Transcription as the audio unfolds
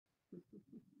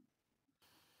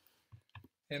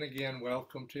And again,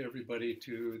 welcome to everybody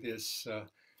to this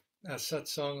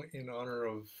satsang in honor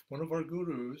of one of our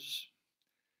gurus,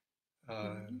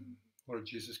 uh, Mhm. Lord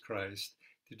Jesus Christ,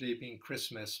 today being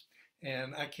Christmas.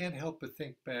 And I can't help but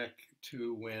think back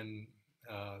to when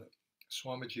uh,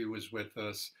 Swamiji was with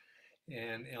us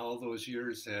and all those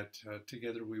years that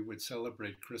together we would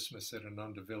celebrate Christmas at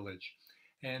Ananda Village.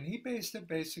 And he based it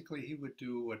basically, he would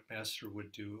do what Master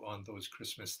would do on those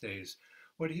Christmas days.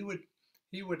 What he would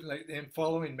like, and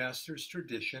following Master's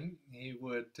tradition, we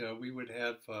would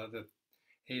have the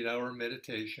 8 hour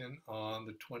meditation on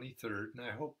the 23rd. And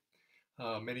I hope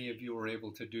many of you were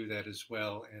able to do that as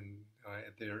well. And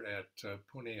there at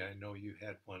Pune, I know you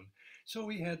had one. So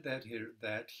we had that here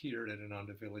at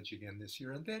Ananda Village again this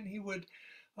year. And then he would,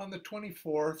 on the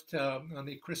 24th, on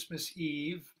the Christmas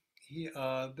Eve,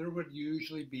 there would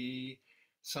usually be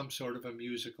some sort of a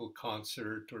musical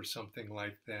concert or something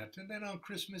like that. And then on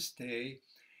Christmas Day,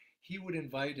 he would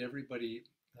invite everybody,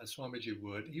 Swamiji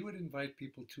would, he would invite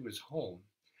people to his home.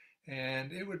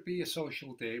 And it would be a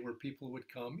social day where people would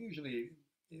come, usually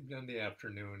in the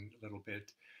afternoon a little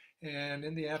bit. And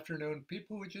in the afternoon,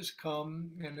 people would just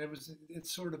come, and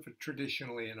it's sort of a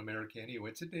traditionally in America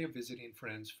anyway. It's a day of visiting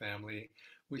friends, family,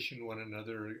 wishing one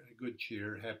another good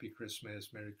cheer, Happy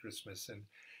Christmas, Merry Christmas. And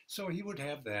so he would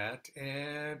have that,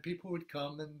 and people would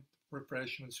come, and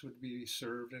refreshments would be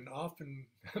served. And often,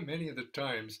 many of the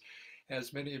times,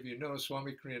 as many of you know,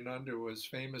 Swami Kriyananda was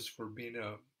famous for being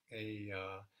a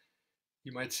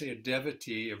you might say, a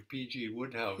devotee of P.G.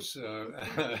 Woodhouse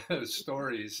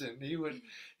stories, and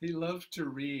he loved to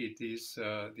read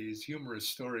these humorous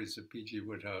stories of P.G.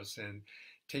 Woodhouse and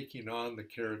taking on the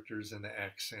characters and the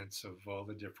accents of all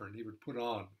the different. He would put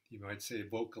on, you might say,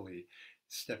 vocally,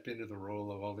 step into the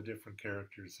role of all the different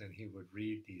characters, and he would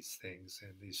read these things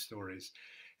and these stories,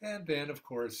 and then, of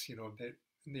course, that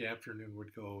in the afternoon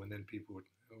would go, and then people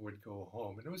would go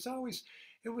home, and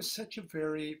it was such a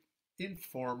very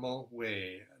informal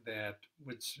way that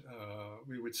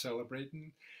we would celebrate.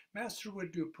 And Master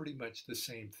would do pretty much the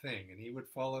same thing, and he would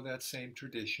follow that same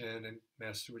tradition. And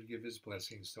Master would give his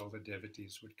blessings to all the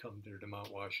devotees who would come there to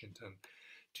Mount Washington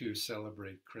to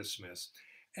celebrate Christmas.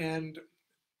 And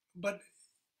but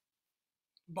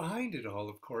behind it all,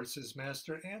 of course, is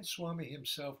Master and Swami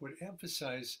himself would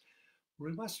emphasize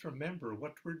we must remember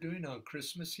what we're doing on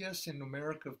Christmas. Yes, in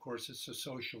America, of course, it's a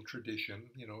social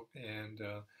tradition, and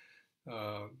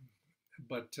uh,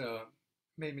 but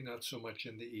maybe not so much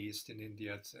in the East, in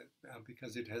India,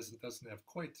 because it doesn't have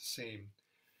quite the same,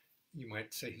 you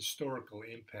might say, historical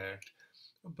impact.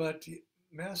 But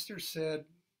Master said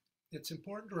it's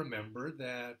important to remember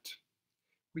that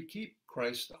we keep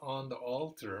Christ on the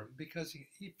altar because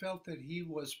he felt that he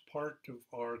was part of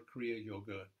our Kriya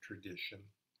Yoga tradition.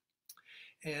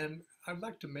 And I'd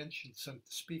like to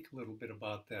speak a little bit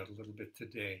about that a little bit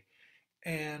today,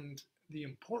 and the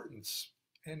importance,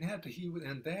 Jesus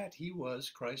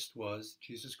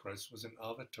Christ was an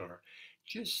avatar,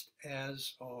 just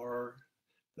as are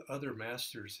the other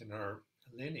masters in our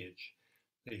lineage.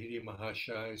 Lahiri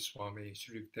Mahashai, Swami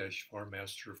Sri Yukteswar,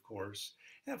 Master, of course,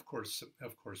 and of course,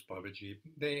 Babaji.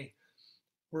 They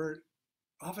were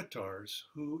avatars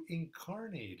who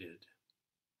incarnated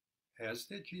as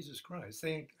did Jesus Christ.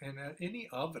 Any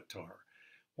avatar,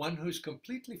 one who's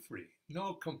completely free,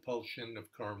 no compulsion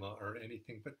of karma or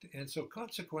anything. And so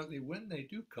consequently, when they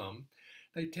do come,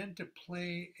 they tend to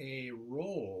play a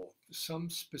role, some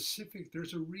specific.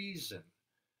 There's a reason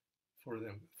for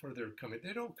their coming.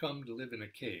 They don't come to live in a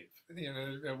cave,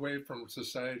 away from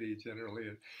society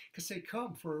generally, because they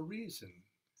come for a reason.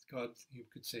 You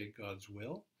could say God's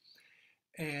will,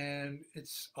 and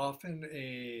it's often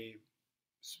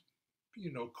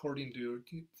according to,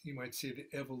 you might say, the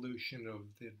evolution of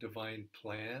the divine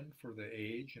plan for the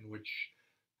age in which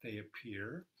they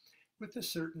appear, with a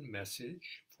certain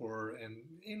message for an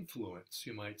influence,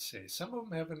 you might say. Some of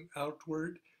them have an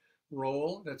outward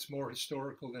role that's more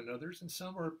historical than others, and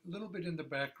some are a little bit in the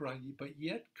background, but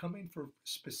yet coming for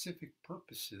specific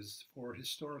purposes for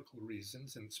historical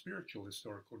reasons and spiritual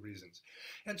historical reasons.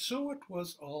 And so it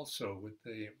was also with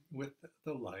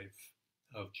the life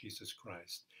of Jesus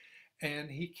Christ.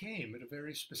 And he came at a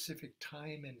very specific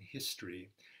time in history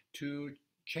to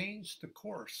change the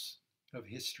course of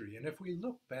history. And if we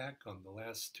look back on the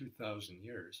last 2,000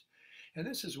 years, and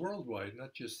this is worldwide,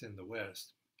 not just in the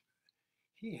West,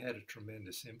 he had a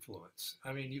tremendous influence.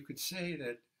 I mean, you could say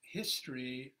that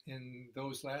history in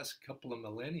those last couple of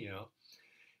millennia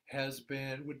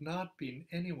would not be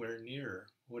anywhere near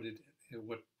what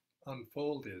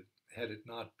unfolded had it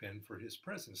not been for his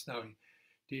presence. Now,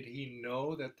 Did he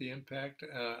know that the impact?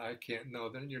 I can't know.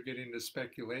 Then you're getting into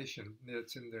speculation.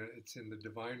 It's in the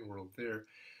divine world there.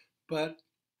 But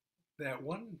that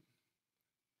one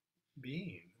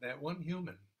being, that one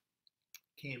human,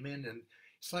 came in, and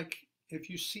it's like if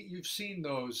you've seen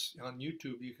those on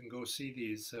YouTube. You can go see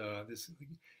these this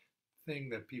thing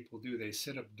that people do. They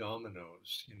set up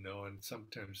dominoes, and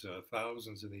sometimes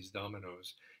thousands of these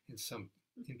dominoes in some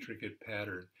intricate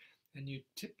pattern. And you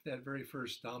tip that very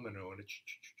first domino, and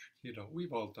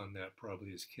we've all done that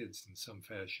probably as kids in some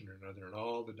fashion or another, and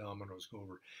all the dominoes go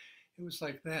over. It was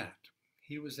like that.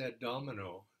 He was that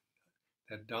domino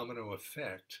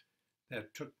effect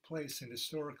that took place in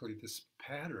historically this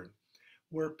pattern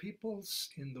where peoples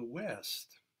in the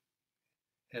West,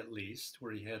 at least,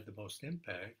 where he had the most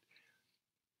impact,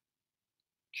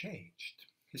 changed.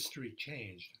 History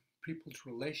changed. People's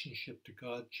relationship to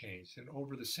God changed. And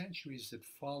over the centuries that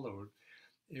followed,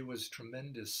 it was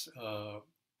tremendous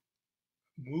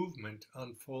movement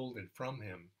unfolded from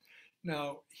him.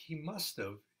 Now, he must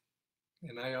have,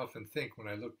 and I often think when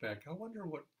I look back, I wonder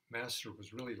what Master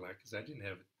was really like, because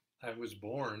I was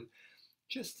born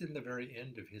just in the very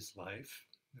end of his life,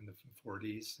 in the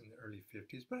 40s and the early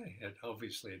 50s, but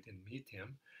obviously I didn't meet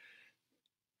him.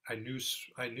 I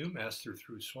knew Master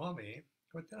through Swami,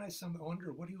 but then I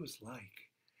wonder what he was like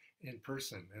in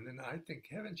person. And then I think,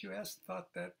 haven't you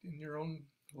thought that in your own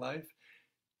life?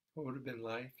 What would have been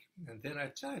like? And then I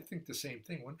think the same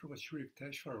thing. Wonder what Sri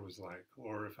Yukteswar was like,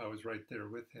 or if I was right there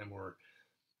with him, or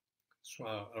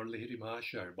Lahiri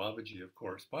Mahashaya, or Babaji, of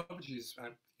course. Babaji's,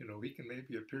 he can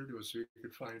maybe appear to us so we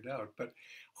could find out. But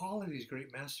all of these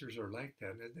great masters are like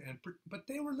that. But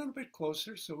they were a little bit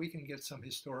closer, so we can get some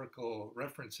historical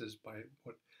references by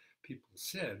what people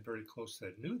said, very close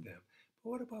that knew them. But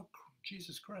what about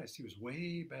Jesus Christ? He was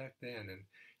way back then, and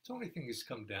it's the only thing he's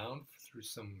come down through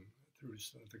some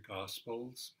of the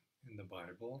Gospels in the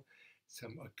Bible,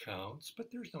 some accounts,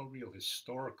 but there's no real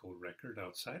historical record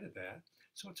outside of that.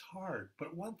 So it's hard.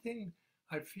 But one thing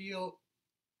I feel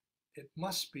it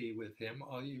must be with him,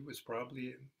 he was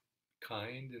probably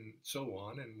kind and so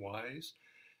on and wise,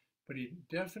 but he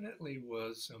definitely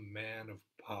was a man of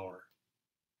power.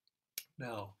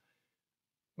 Now,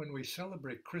 when we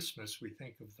celebrate Christmas, we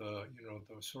think of the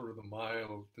sort of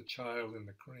the child in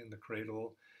the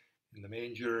cradle, in the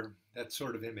manger. That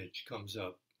sort of image comes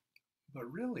up. But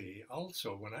really,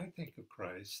 also, when I think of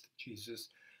Christ, Jesus,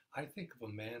 I think of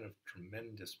a man of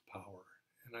tremendous power.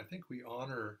 And I think we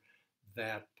honor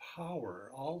that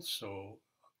power also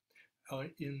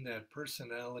in that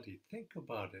personality. Think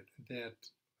about it, that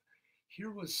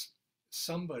here was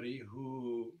somebody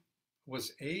who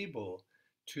was able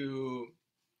to,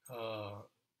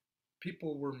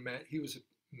 he was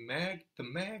the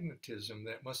magnetism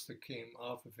that must have came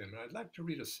off of him. And I'd like to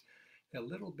read a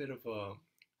little bit of a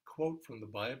quote from the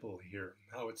Bible here,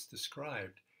 how it's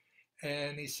described.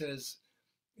 And he says,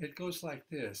 it goes like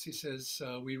this. He says,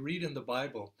 we read in the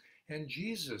Bible, and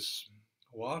Jesus,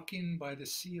 walking by the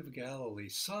Sea of Galilee,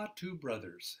 saw two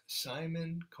brothers,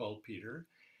 Simon called Peter,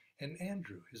 and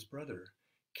Andrew, his brother,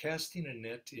 casting a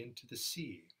net into the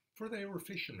sea, for they were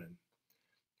fishermen.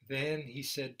 Then he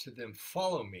said to them,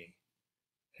 follow me,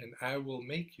 and I will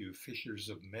make you fishers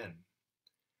of men.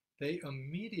 They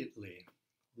immediately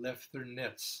left their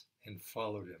nets and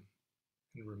followed him.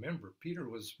 And remember, Peter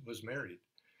was married.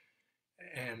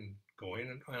 And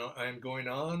going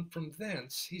on from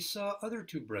thence, he saw other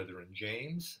two brethren,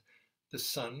 James, the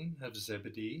son of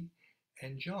Zebedee,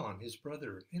 and John, his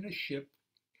brother, in a ship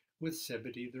with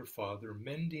Zebedee, their father,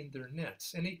 mending their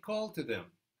nets. And he called to them.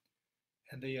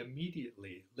 And they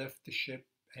immediately left the ship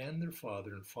and their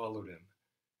father and followed him.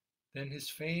 Then his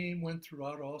fame went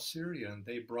throughout all Syria, and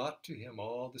they brought to him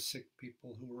all the sick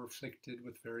people who were afflicted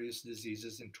with various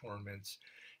diseases and torments,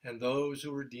 and those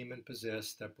who were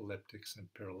demon-possessed, epileptics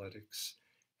and paralytics,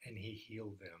 and he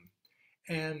healed them.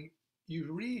 And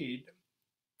you read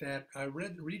that,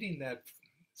 reading that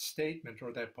statement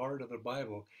or that part of the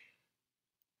Bible,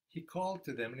 he called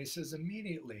to them, and he says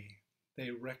immediately they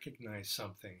recognized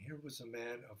something. Here was a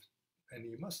man and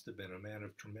he must have been a man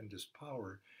of tremendous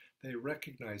power. They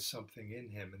recognized something in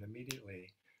him, and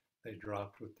immediately they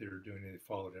dropped what they were doing and they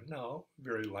followed him. Now,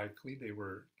 very likely they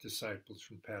were disciples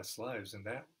from past lives, and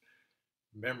that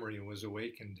memory was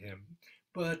awakened him.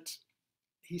 But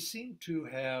he seemed to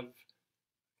have,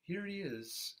 here he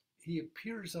is, he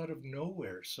appears out of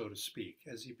nowhere, so to speak,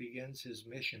 as he begins his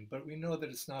mission. But we know that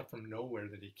it's not from nowhere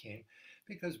that he came,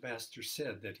 because Master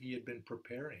said that he had been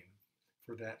preparing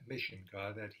for that mission,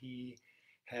 God, that he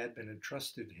had been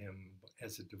entrusted him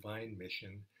as a divine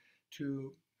mission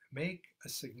to make a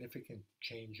significant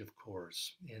change of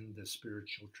course in the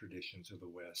spiritual traditions of the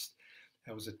West.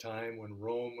 That was a time when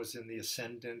Rome was in the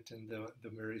ascendant and the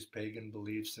various pagan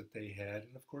beliefs that they had.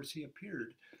 And of course, he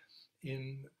appeared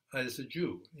in as a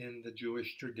Jew in the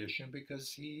Jewish tradition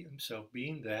because he himself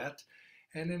being that,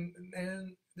 and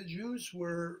the Jews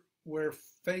were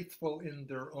faithful in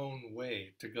their own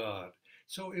way to God.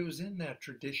 So it was in that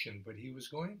tradition, but he was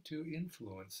going to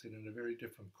influence it in a very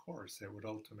different course that would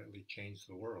ultimately change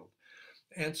the world.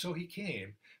 And so he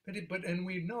came, and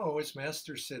we know, as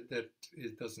Master said, that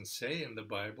it doesn't say in the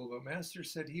Bible, but Master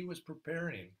said he was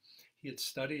preparing. He had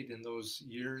studied in those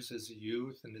years as a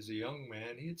youth and as a young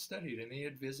man. He had studied and he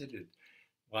had visited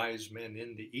wise men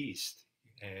in the East,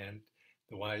 and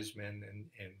the wise men,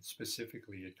 and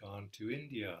specifically had gone to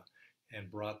India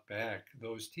and brought back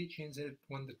those teachings that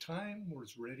when the time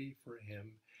was ready for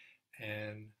him,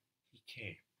 and he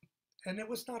came. And it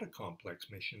was not a complex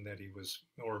mission that he was,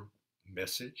 or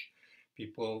message.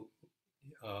 People,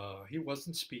 he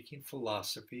wasn't speaking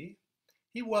philosophy.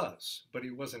 He was, but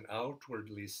he wasn't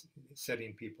outwardly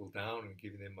setting people down and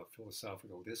giving them a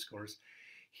philosophical discourse.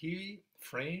 He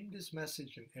framed his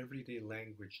message in everyday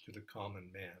language to the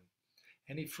common man.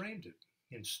 And he framed it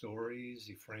in stories,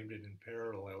 he framed it in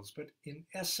parallels, but in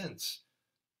essence,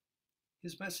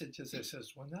 his message, as I said,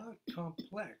 was not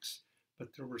complex, but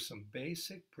there were some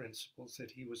basic principles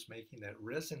that he was making that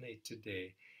resonate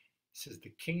today. He says,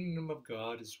 the kingdom of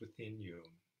God is within you.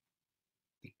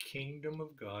 The kingdom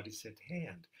of God is at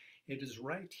hand. It is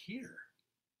right here.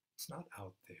 It's not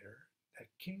out there. That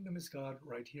kingdom is God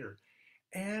right here.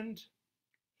 And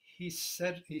he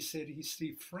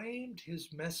framed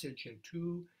his message in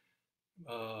two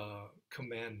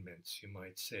commandments, you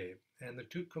might say. And the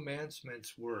two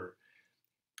commandments were,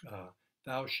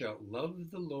 thou shalt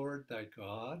love the Lord thy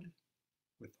God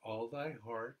with all thy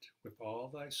heart, with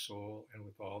all thy soul, and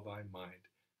with all thy mind.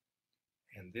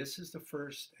 And this is the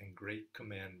first and great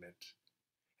commandment.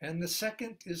 And the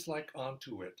second is like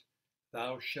unto it,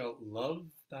 thou shalt love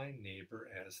thy neighbor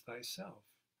as thyself.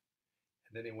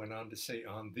 And then he went on to say,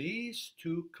 on these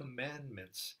two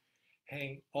commandments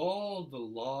hang all the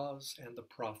laws and the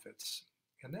prophets.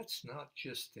 And that's not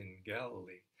just in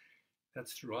Galilee.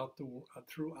 That's throughout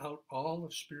all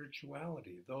of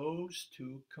spirituality. Those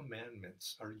two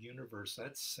commandments are universal.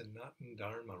 That's Sanatana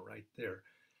Dharma right there.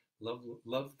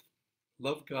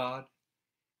 Love God,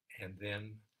 and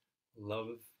then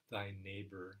love thy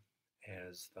neighbor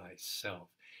as thyself.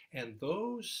 And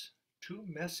those two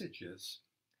messages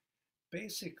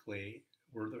basically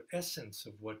were the essence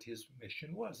of what his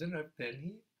mission was. And then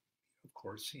he, of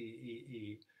course,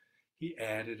 he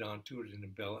added onto it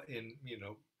and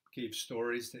gave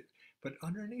stories that, but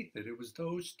underneath it, it was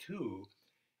those two,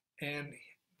 and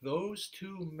those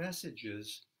two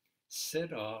messages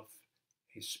set off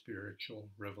a spiritual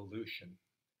revolution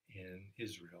in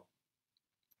Israel.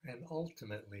 And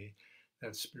ultimately,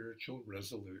 that spiritual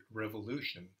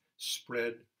revolution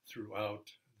spread throughout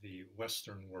the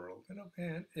Western world.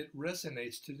 And it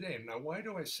resonates today. Now, why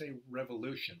do I say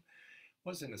revolution? It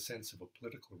wasn't a sense of a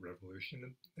political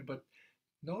revolution, but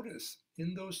notice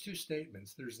in those two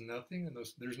statements, there's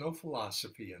no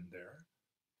philosophy in there.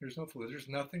 There's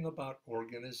nothing about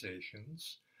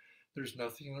organizations. There's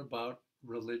nothing about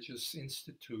religious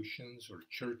institutions or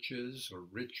churches or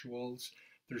rituals.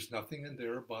 There's nothing in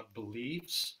there about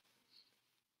beliefs.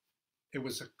 It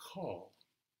was a call.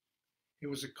 It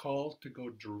was a call to go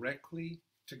directly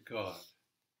to God.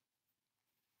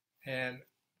 And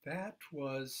that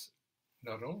was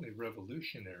not only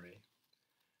revolutionary,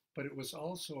 but it was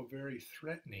also a very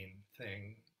threatening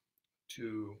thing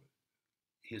to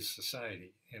his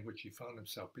society in which he found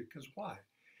himself. Because why?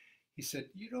 He said,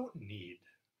 you don't need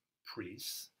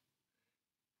priests.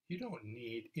 You don't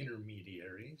need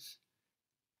intermediaries.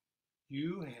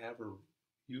 You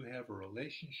have a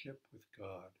relationship with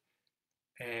God.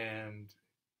 And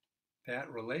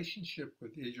that relationship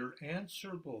with you're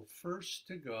answerable first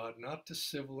to God, not to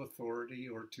civil authority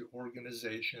or to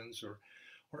organizations or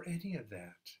any of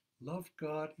that. Love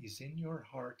God is in your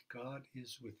heart. God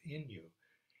is within you.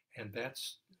 And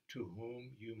that's to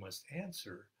whom you must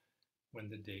answer when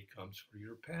the day comes for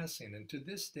your passing. And to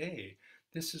this day,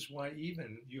 this is why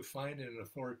even you find in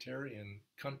authoritarian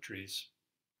countries,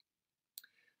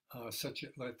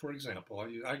 like, for example,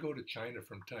 I go to China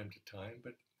from time to time,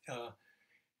 but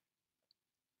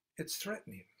it's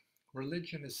threatening.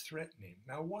 Religion is threatening.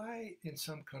 Now, why in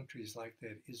some countries like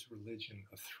that is religion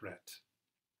a threat?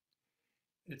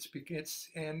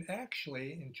 And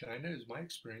actually in China, as my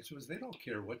experience was, they don't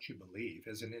care what you believe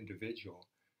as an individual,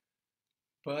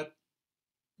 but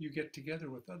you get together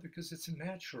with others because it's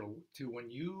natural to, when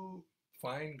you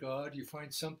find God, you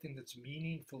find something that's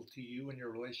meaningful to you in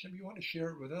your relationship, you want to share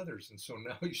it with others. And so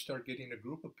now you start getting a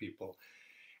group of people.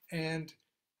 And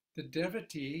the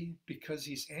devotee, because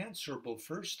he's answerable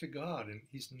first to God, and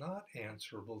he's not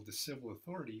answerable to civil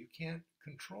authority, you can't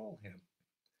control him.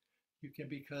 You can,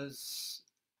 because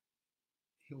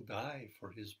he'll die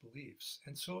for his beliefs.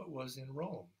 And so it was in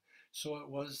Rome. So it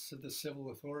was to the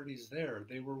civil authorities there.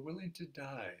 They were willing to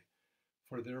die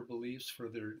for their beliefs, for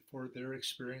their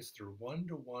experience, their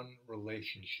one-to-one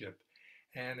relationship.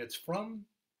 And it's from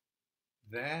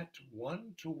that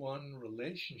one-to-one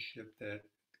relationship that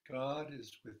God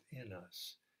is within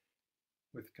us.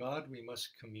 With God we must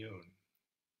commune.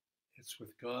 It's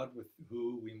with God with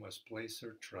who we must place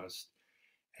our trust.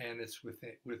 And it's with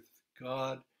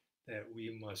God that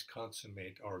we must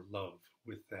consummate our love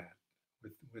with that,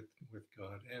 with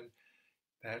God. And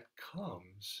that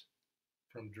comes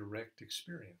from direct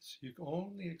experience. You can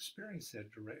only experience that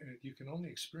you can only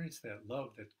experience that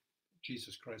love that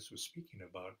Jesus Christ was speaking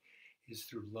about is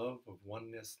through love of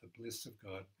oneness, the bliss of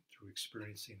God, through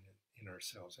experiencing it in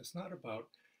ourselves. It's not about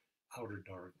outer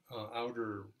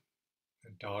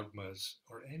dogmas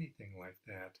or anything like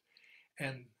that.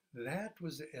 And that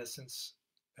was the essence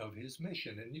of his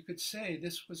mission. And you could say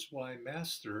this was why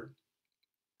Master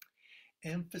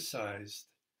emphasized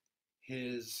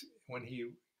when he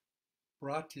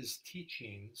brought his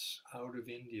teachings out of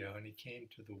India and he came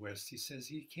to the West, he says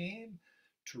he came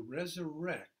to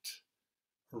resurrect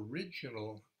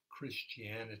original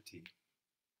Christianity.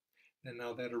 And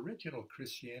now that original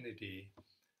Christianity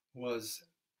was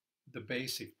the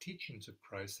basic teachings of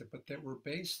Christ, but that were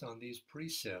based on these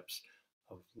precepts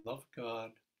of love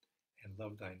God and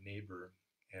love thy neighbor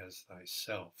as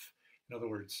thyself. In other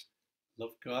words,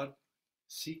 love God,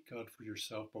 seek God for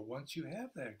yourself, but once you have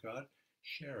that God,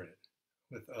 share it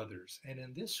with others. And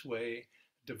in this way,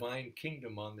 divine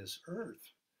kingdom on this earth,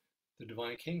 the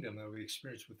divine kingdom that we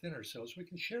experience within ourselves, we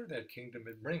can share that kingdom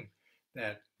and bring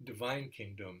that divine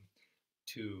kingdom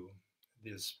to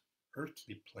this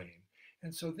earthly plane.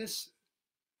 And so this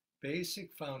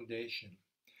basic foundation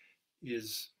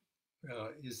is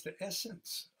the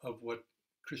essence of what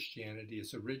Christianity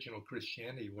is, original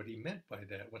Christianity, what he meant by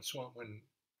that, when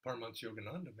Paramahansa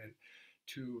Yogananda meant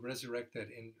to resurrect that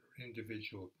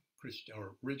individual Christian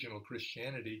or original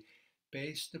Christianity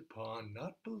based upon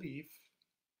not belief,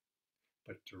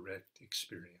 but direct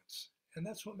experience. And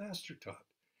that's what Master taught.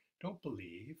 Don't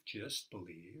believe, just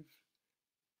believe,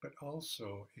 but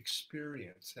also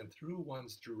experience. And through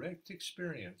one's direct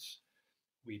experience,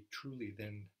 we truly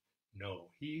then know.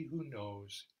 He who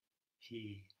knows,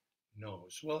 he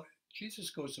knows. Well, Jesus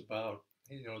goes about,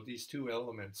 these two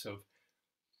elements of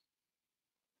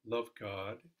love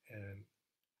God and,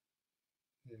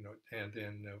 and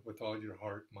then with all your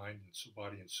heart, mind, and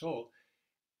body and soul,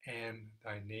 and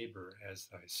thy neighbor as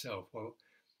thyself. Well,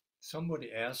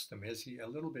 somebody asked him, a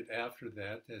little bit after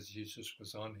that, as Jesus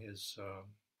was on his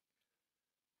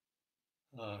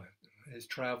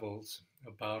travels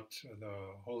about the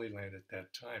Holy Land at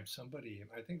that time, somebody,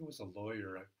 I think it was a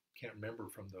lawyer, I can't remember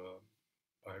from the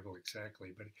Bible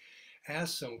exactly, but he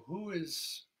asked him, who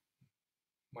is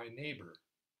my neighbor?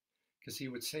 Because he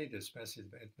would say this message,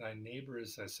 thy neighbor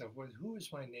is thyself. Well, who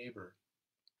is my neighbor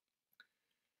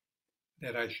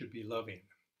that I should be loving?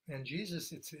 And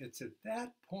Jesus, it's at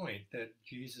that point that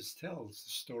Jesus tells the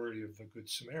story of the Good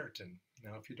Samaritan.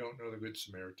 Now, if you don't know the Good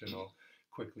Samaritan, I'll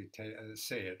quickly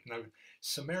say it. Now,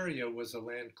 Samaria was a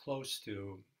land close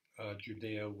to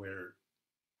Judea where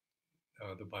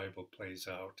the Bible plays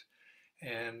out.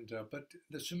 And but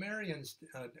the Sumerians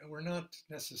were not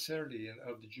necessarily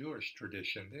of the Jewish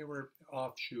tradition. They were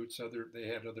offshoots. They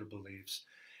had other beliefs,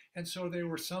 and so they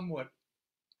were somewhat.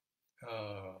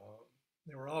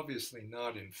 They were obviously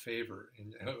not in favor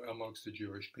amongst the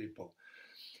Jewish people.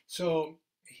 So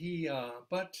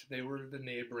but they were the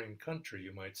neighboring country,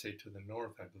 you might say, to the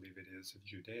north, I believe it is, of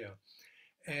Judea.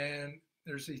 And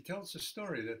he tells a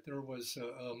story that there was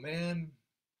a man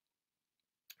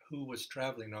who was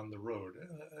traveling on the road,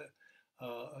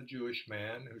 a Jewish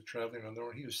man who was traveling on the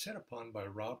road. He was set upon by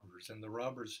robbers, and the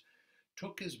robbers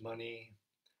took his money,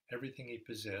 everything he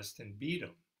possessed, and beat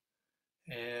him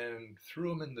and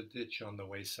threw him in the ditch on the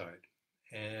wayside.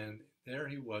 And there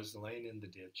he was laying in the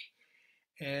ditch.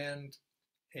 And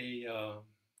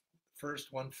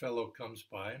one fellow comes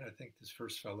by, and I think this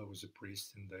first fellow was a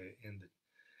priest in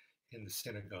the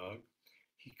synagogue.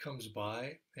 He comes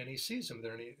by and he sees him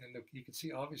there, and you can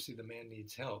see obviously the man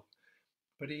needs help,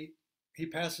 but he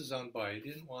passes on by. He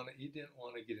didn't want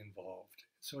to get involved,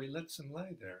 so he lets him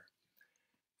lie there.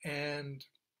 And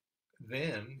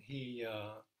then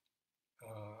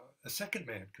a second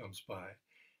man comes by,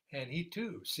 And he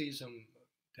too sees him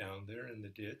down there in the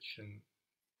ditch and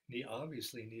he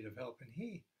obviously in need of help. And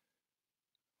he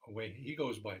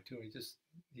goes by too.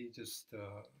 He just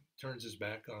turns his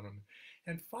back on him.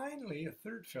 And finally, a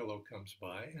third fellow comes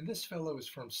by, and this fellow is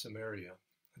from Samaria.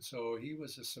 And so he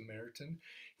was a Samaritan.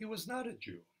 He was not a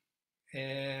Jew,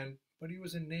 but he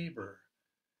was a neighbor.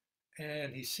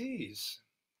 And he sees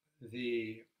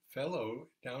the fellow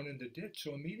down in the ditch.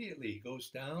 So immediately he goes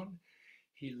down,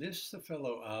 he lifts the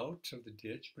fellow out of the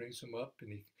ditch, brings him up,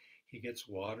 and he gets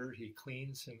water, he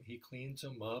cleans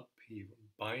him up, he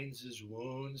binds his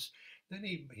wounds. Then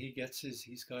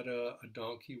he's got a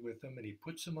donkey with him, and he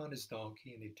puts him on his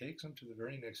donkey and he takes him to the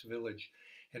very next village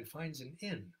and finds an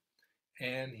inn.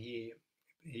 And he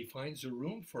finds a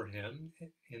room for him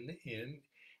in the inn,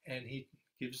 and he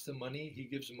gives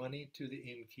money to the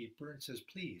innkeeper and says,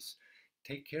 please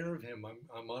take care of him.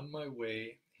 I'm on my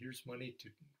way. Here's money to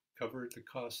cover the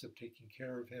cost of taking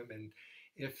care of him. And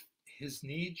if his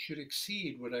need should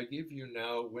exceed what I give you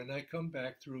now, when I come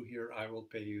back through here, I will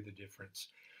pay you the difference.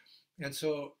 And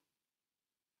so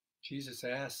Jesus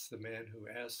asks the man who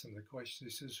asked him the question,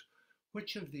 he says,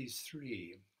 which of these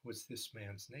three was this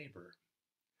man's neighbor?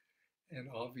 And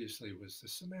obviously it was the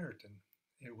Samaritan.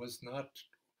 It was not,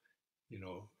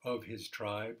 of his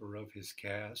tribe or of his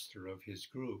caste or of his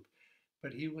group,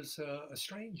 but he was a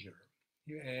stranger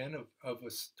and of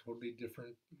a totally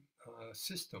different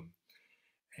system.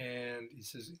 And he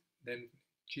says, then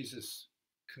Jesus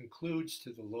concludes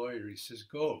to the lawyer, he says,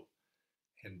 go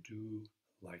and do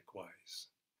likewise.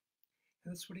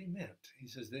 And that's what he meant. He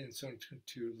says, then, so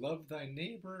to love thy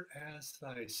neighbor as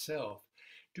thyself.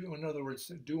 In other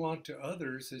words, do unto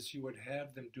others as you would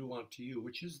have them do unto you,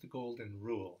 which is the golden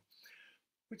rule,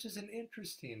 which is an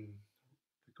interesting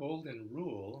golden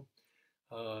rule.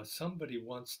 Somebody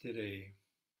once did a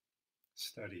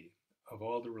study of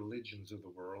all the religions of the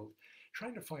world,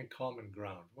 trying to find common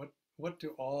ground. What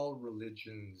do all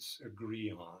religions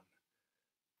agree on?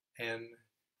 And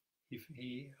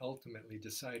he ultimately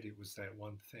decided it was that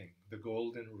one thing, the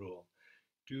golden rule.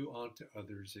 Do unto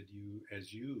others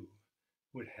as you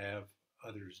would have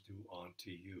others do unto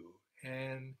you.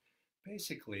 And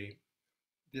basically,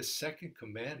 this second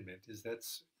commandment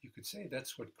you could say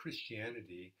that's what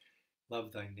Christianity,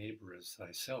 love thy neighbor as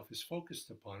thyself, is focused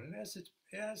upon. And as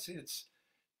it's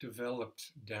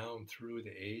developed down through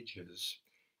the ages,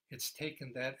 it's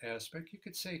taken that aspect. You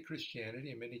could say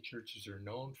Christianity, and many churches are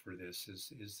known for this,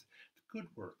 is good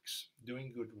works,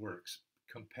 doing good works,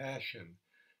 compassion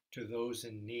to those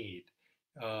in need,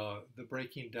 the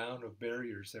breaking down of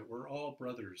barriers that we're all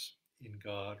brothers in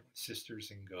God,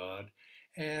 sisters in God.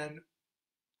 And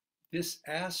this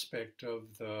aspect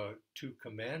of the two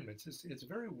commandments it's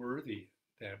very worthy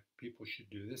that people should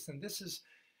do this. And this has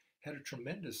had a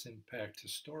tremendous impact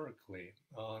historically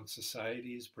on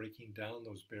societies, breaking down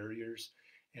those barriers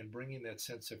and bringing that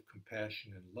sense of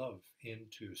compassion and love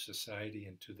into society,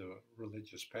 into the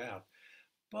religious path.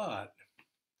 But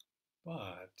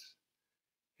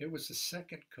it was the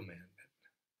second commandment.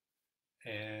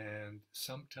 And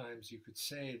sometimes you could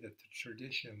say that the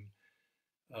tradition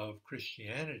of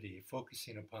Christianity,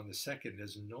 focusing upon the second,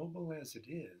 as noble as it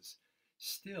is,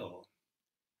 still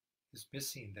is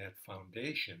missing that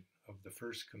foundation of the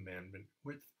first commandment,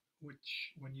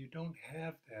 which when you don't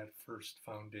have that first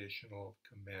foundational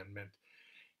commandment,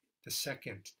 the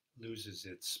second loses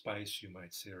its spice, you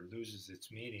might say, or loses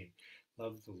its meaning.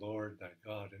 Love the Lord thy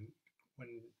God. And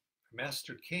when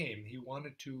Master came, he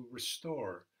wanted to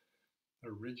restore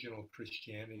original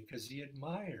Christianity because he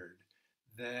admired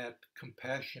that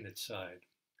compassionate side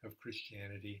of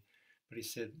Christianity. But he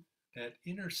said that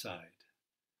inner side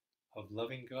of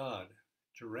loving God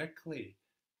directly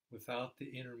without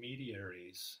the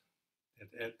intermediaries,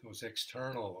 at those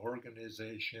external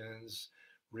organizations,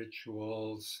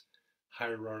 rituals,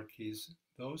 hierarchies,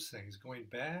 those things, going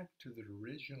back to the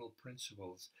original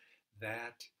principles,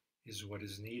 that is what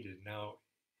is needed. Now,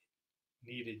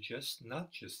 needed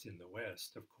not just in the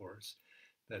West, of course,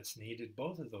 that's needed.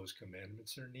 Both of those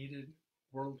commandments are needed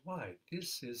worldwide.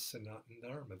 This is Sanatana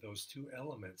Dharma, those two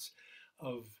elements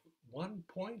of one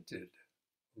pointed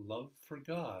love for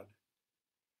God,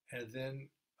 and then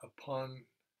upon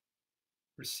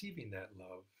receiving that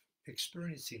love,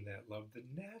 experiencing that love, the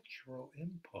natural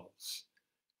impulse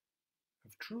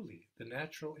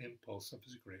of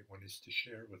his great one is to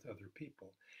share with other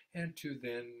people and to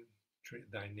then treat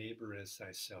thy neighbor as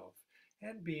thyself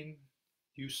and being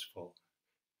useful.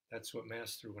 That's what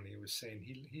Master, when he was saying,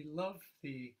 he loved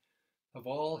of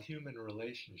all human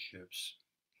relationships,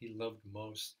 he loved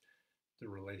most the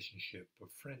relationship of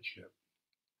friendship.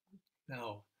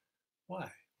 Now,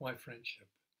 why? Why friendship?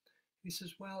 He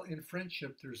says, well, in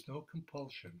friendship, there's no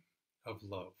compulsion of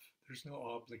love. There's no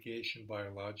obligation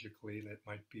biologically that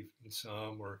might be in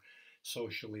some, or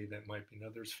socially that might be in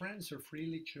others. Friends are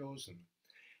freely chosen.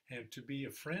 And to be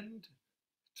a friend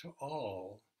to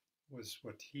all was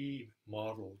what he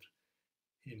modeled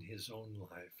in his own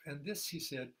life. And this, he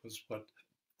said, was what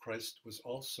Christ was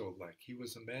also like. He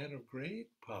was a man of great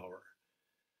power,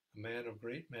 a man of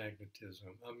great magnetism,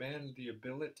 a man of the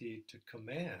ability to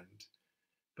command,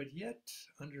 but yet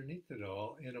underneath it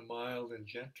all, in a mild and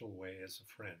gentle way as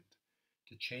a friend,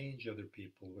 to change other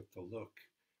people with the look,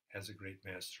 as a great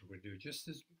master would do, just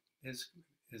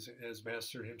as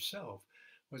Master himself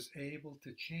was able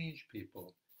to change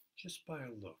people just by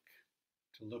a look,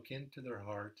 to look into their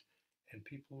heart, and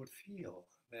people would feel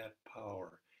that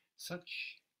power.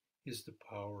 Such is the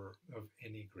power of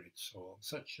any great soul.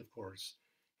 Such, of course,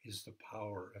 is the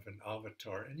power of an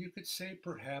avatar. And you could say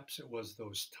perhaps it was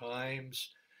those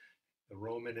times, the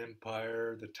Roman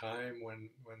Empire, the time when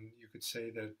you could say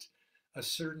that a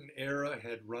certain era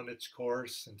had run its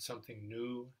course and something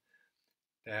new,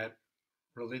 that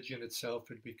religion itself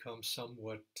had become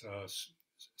somewhat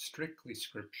strictly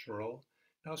scriptural.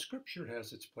 Now, scripture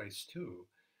has its place too,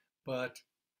 but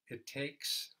it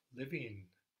takes living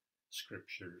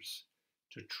scriptures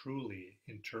to truly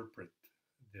interpret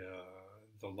the,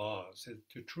 the laws,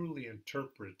 to truly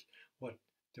interpret what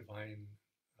divine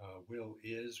will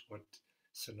is, what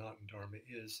Sanatana Dharma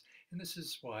is. And this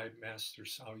is why Master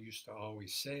Sao used to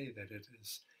always say that it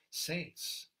is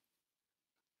saints,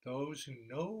 those who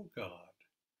know God,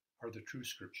 are the true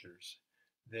scriptures.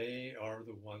 They are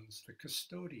the ones, the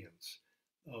custodians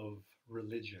of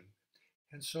religion.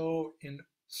 And so, in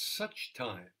such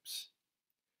times,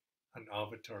 an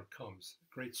avatar comes.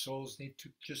 Great souls need to,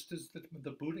 just as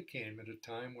the Buddha came at a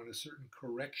time when a certain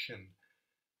correction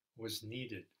was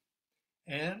needed.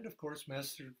 And of course,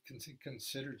 Master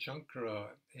considered Shankara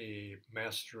a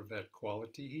master of that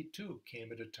quality. He too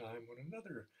came at a time when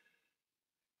another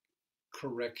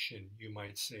correction, you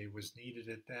might say, was needed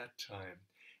at that time.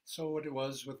 So what it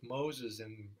was with Moses,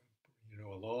 in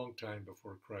a long time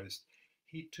before Christ,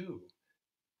 he too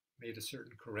made a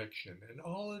certain correction. And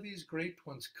all of these great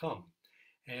ones come.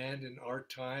 And in our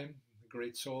time, the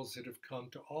great souls that have come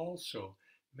to also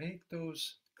make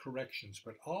those corrections.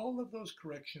 But all of those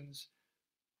corrections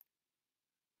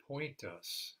point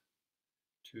us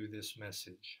to this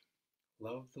message.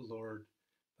 Love the Lord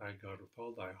thy God with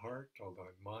all thy heart, all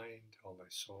thy mind, all thy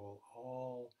soul,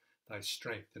 all thy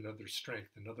strength, in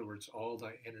other words, all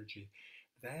thy energy.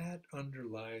 That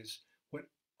underlies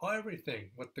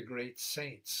what the great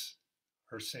saints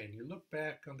are saying. You look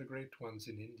back on the great ones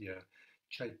in India,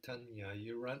 Chaitanya,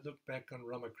 you look back on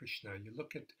Ramakrishna, you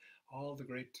look at all the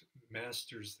great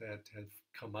masters that have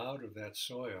come out of that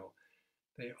soil,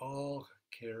 they all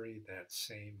carry that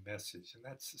same message. And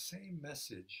that's the same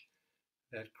message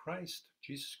that Christ,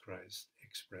 Jesus Christ,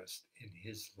 expressed in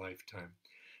his lifetime.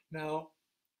 Now,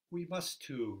 we must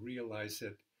too realize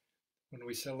that when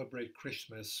we celebrate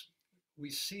Christmas, we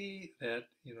see that,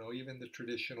 even the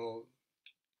traditional,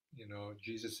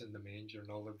 Jesus in the manger and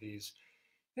all of these,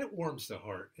 it warms the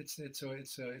heart. It's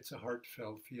a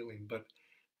heartfelt feeling, but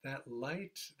that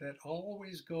light that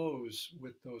always goes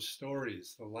with those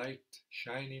stories, the light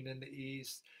shining in the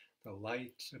east, the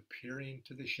light appearing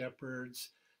to the shepherds,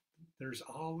 there's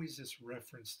always this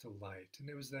reference to light. And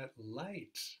it was that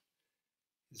light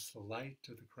is the light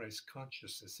of the Christ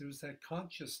consciousness. It was that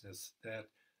consciousness, that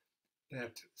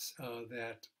uh,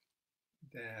 that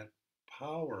that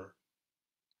power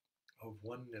of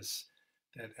oneness,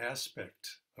 that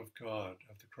aspect of God,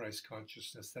 of the Christ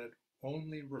consciousness, that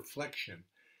only reflection,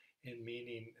 in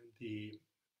meaning the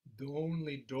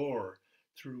only door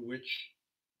through which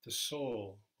the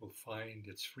soul will find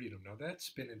its freedom. Now that's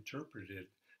been interpreted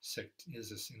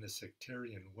in a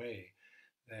sectarian way,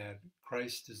 that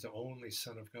Christ is the only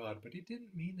Son of God, but he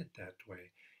didn't mean it that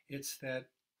way. It's that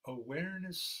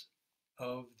awareness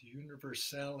of the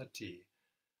universality,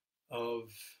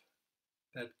 of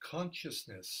that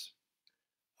consciousness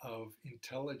of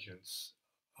intelligence,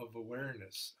 of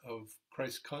awareness, of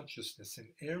Christ consciousness in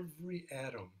every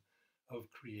atom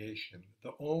of creation.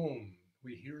 The Om,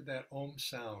 we hear that Om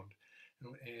sound,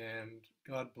 and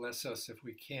God bless us if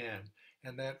we can.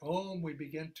 And that Om, we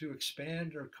begin to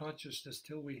expand our consciousness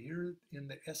till we hear in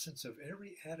the essence of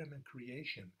every atom in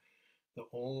creation. The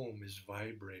Om is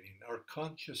vibrating. Our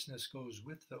consciousness goes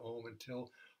with the Om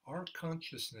until our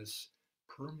consciousness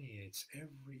permeates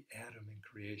every atom in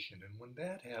creation. And when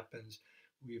that happens,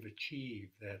 we've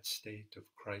achieved that state of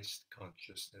Christ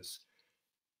consciousness,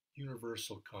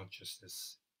 universal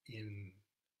consciousness in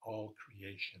all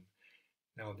creation.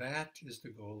 Now that is the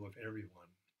goal of everyone.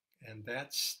 And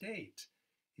that state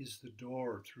is the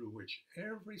door through which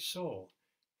every soul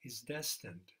is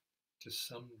destined to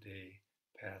someday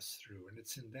pass through. And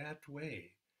it's in that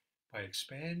way, by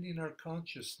expanding our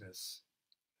consciousness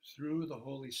through the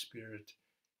Holy Spirit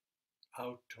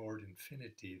out toward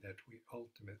infinity, that we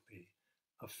ultimately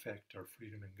affect our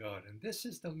freedom in God. And this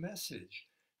is the message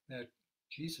that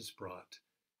Jesus brought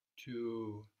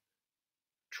to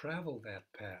travel that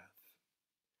path,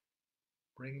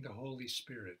 bring the Holy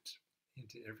Spirit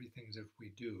into everything that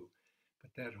we do.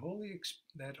 But that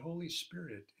Holy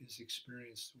Spirit is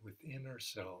experienced within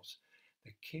ourselves.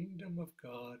 The kingdom of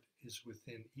God is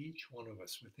within each one of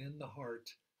us, within the heart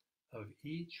of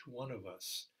each one of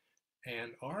us.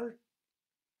 And our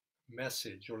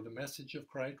message, or the message of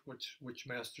Christ, which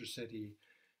Master said he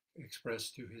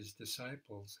expressed to his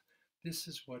disciples, this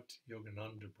is what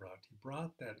Yogananda brought. He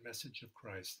brought that message of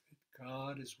Christ, that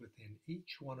God is within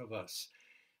each one of us.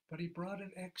 But he brought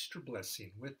an extra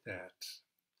blessing with that.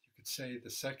 You could say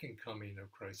the second coming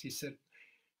of Christ. He said,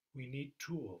 we need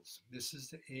tools. This is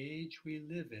the age we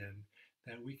live in,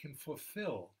 that we can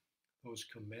fulfill those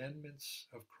commandments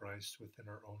of Christ within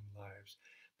our own lives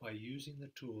by using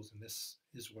the tools. And this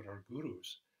is what our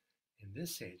gurus in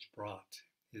this age brought,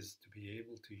 is to be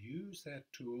able to use that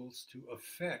tools to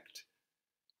affect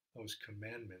those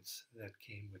commandments that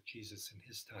came with Jesus in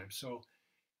his time. So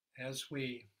as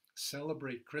we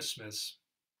celebrate Christmas,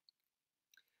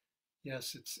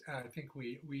 yes, I think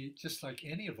we just like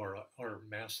any of our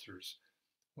masters,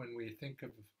 when we think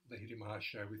of Lahiri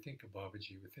Mahashaya, we think of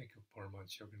Babaji, we think of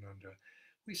Paramahansa Yogananda,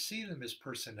 we see them as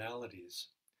personalities.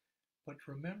 But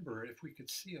remember, if we could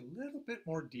see a little bit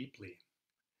more deeply,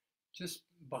 just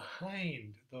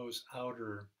behind those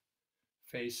outer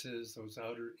faces, those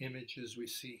outer images we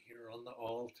see here on the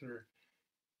altar,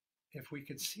 if we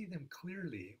could see them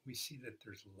clearly, we see that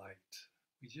there's light.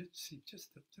 We just see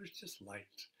that there's just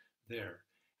light there.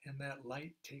 And that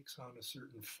light takes on a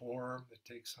certain form, it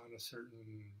takes on a certain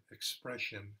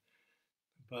expression,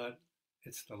 but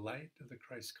it's the light of the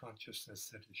Christ consciousness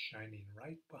that is shining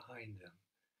right behind them.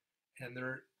 And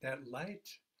that light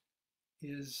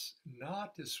is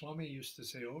not, as Swami used to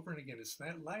say over and again, it's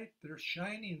that light, they're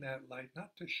shining that light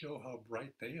not to show how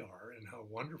bright they are and how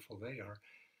wonderful they are,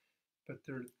 but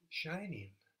they're shining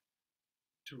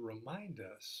to remind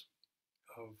us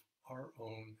of our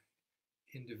own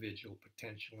individual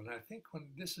potential. And I think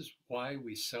this is why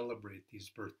we celebrate these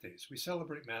birthdays. We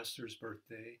celebrate Master's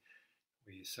birthday,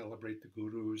 we celebrate the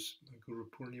Guru's Guru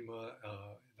Purnima,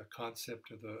 the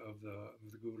concept of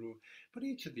the Guru. But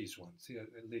each of these ones,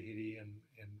 Lahiri and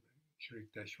Shri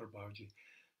Yukteswar Babaji,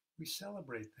 we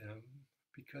celebrate them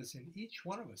because in each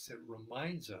one of us it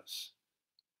reminds us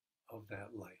of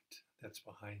that light that's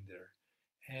behind there.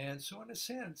 And so, in a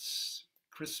sense,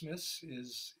 Christmas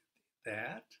is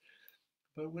that.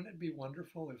 But wouldn't it be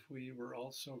wonderful if we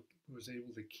was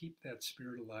able to keep that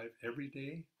spirit alive every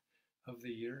day of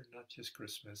the year, not just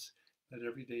Christmas? Let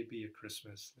every day be a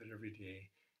Christmas. Let every day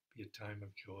be a time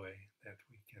of joy, that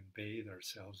we can bathe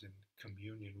ourselves in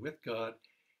communion with God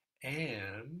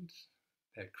and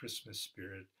that Christmas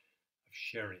spirit of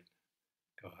sharing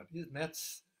God. And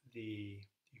that's you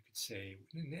could say,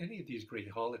 in any of these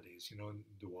great holidays, in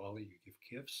Diwali, you give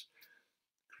gifts.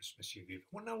 Christmas, you give.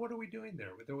 Well, now what are we doing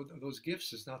there? Those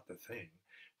gifts is not the thing.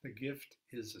 The gift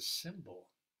is a symbol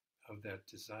of that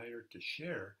desire to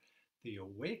share the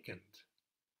awakened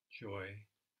joy,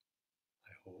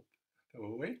 I hope, the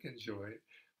awakened joy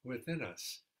within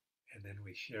us. And then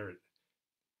we share it,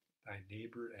 thy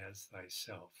neighbor as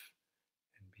thyself,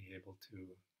 and be able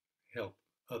to help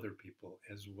other people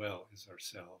as well as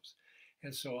ourselves.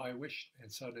 And so I wish,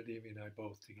 and Sadhana Devi and I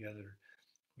both together,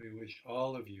 we wish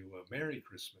all of you a Merry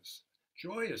Christmas,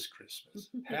 joyous Christmas,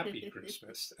 happy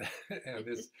Christmas. And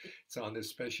it's on this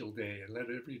special day, and let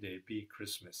every day be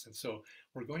Christmas. And so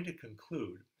we're going to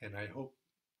conclude, and I hope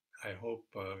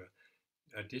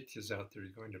Aditya's out there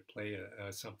going to play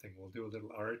something. We'll do a little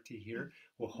arati here.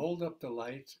 We'll hold up the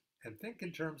light and think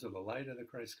in terms of the light of the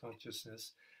Christ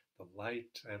consciousness, the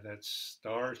light, that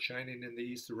star shining in the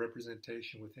east, the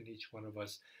representation within each one of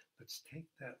us. Let's take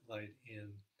that light in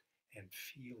and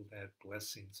feel that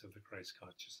blessings of the Christ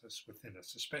consciousness within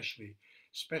us,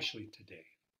 especially today.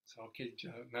 So, okay,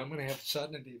 now I'm going to have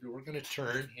Sadhana Devi. We're going to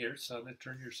turn here. Sadhana,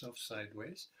 turn yourself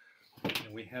sideways.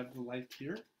 And we have the light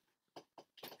here.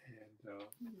 And I'm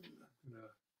going to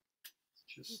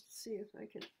just Let's see if I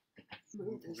can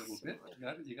move a this little bit.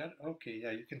 You got it? Okay,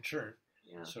 yeah, you can turn.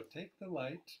 Yeah. So take the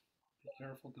light. Be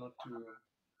careful not to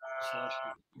slash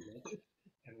it too much.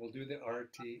 And we'll do the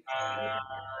arati.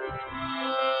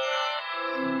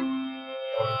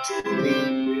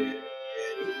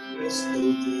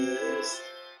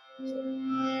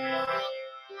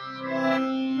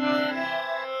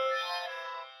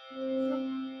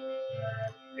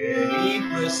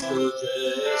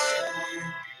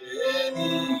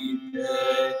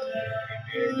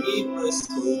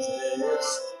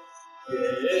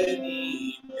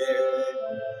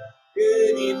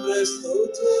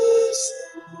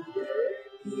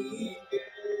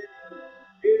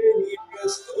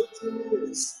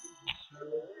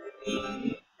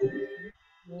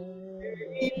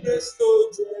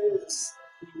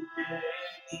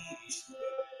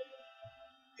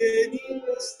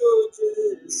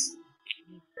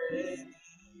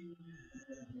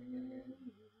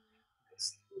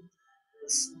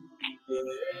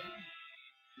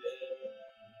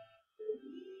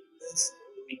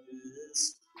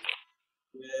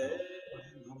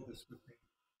 Hum this with me.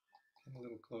 Come a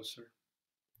little closer.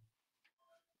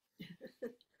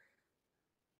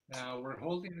 Now we're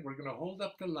going to hold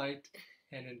up the light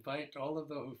and invite all of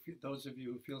those of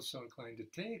you who feel so inclined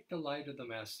to take the light of the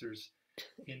masters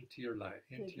into your life,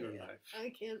 your life. I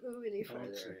can't move any Don't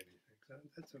further. say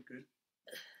anything. That's so good.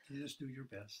 You just do your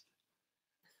best.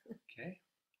 Okay?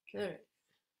 All right.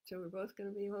 So we're both going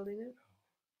to be holding it?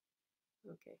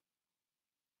 Okay.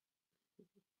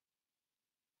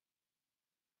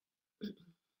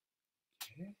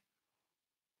 Okay.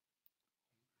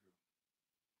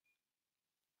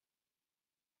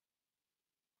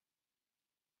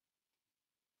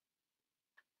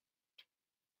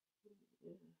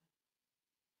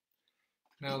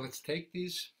 Now let's take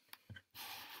these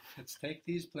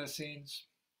blessings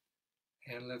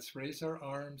and let's raise our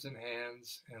arms and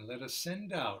hands and let us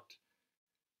send out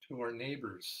to our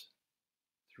neighbors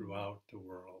throughout the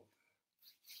world.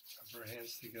 Rub our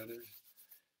hands together,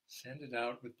 send it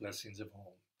out with blessings of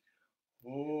home.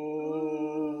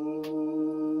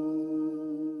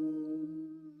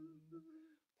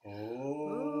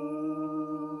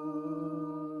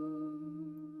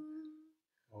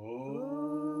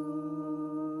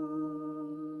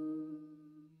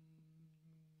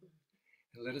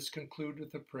 And let us conclude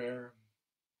with a prayer.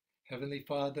 Heavenly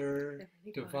Father,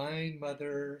 Divine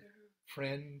Mother,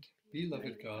 Friend,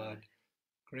 Beloved God,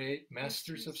 Great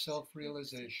Masters of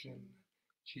Self-Realization,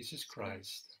 Jesus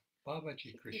Christ,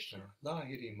 Babaji Krishna,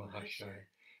 Lahiri Mahashaya,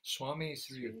 Swami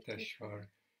Sri Yukteswar,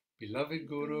 Beloved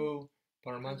Guru,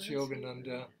 Paramahansa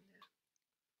Yogananda,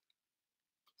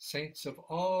 Saints of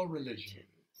all religions,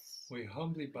 we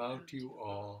humbly bow to you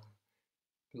all.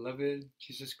 Beloved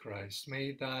Jesus Christ,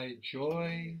 may thy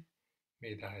joy,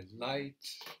 may thy light,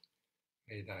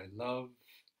 may thy love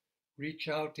reach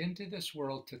out into this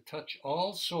world to touch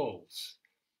all souls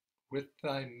with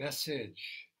thy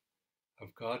message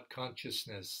of God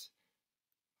consciousness,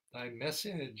 thy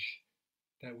message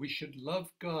that we should love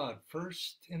God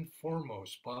first and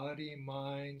foremost, body,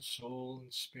 mind, soul,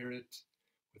 and spirit,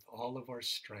 with all of our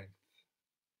strength.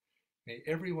 May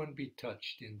everyone be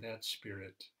touched in that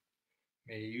spirit.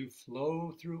 May you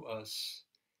flow through us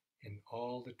in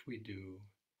all that we do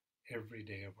every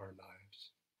day of our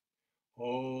lives.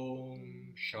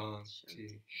 Om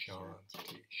Shanti,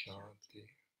 Shanti, Shanti.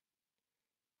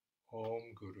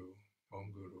 Om Guru,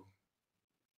 Om Guru.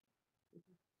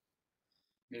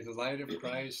 May the light of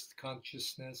Christ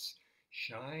consciousness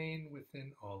shine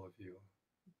within all of you.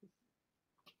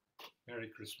 Merry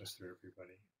Christmas to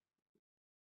everybody.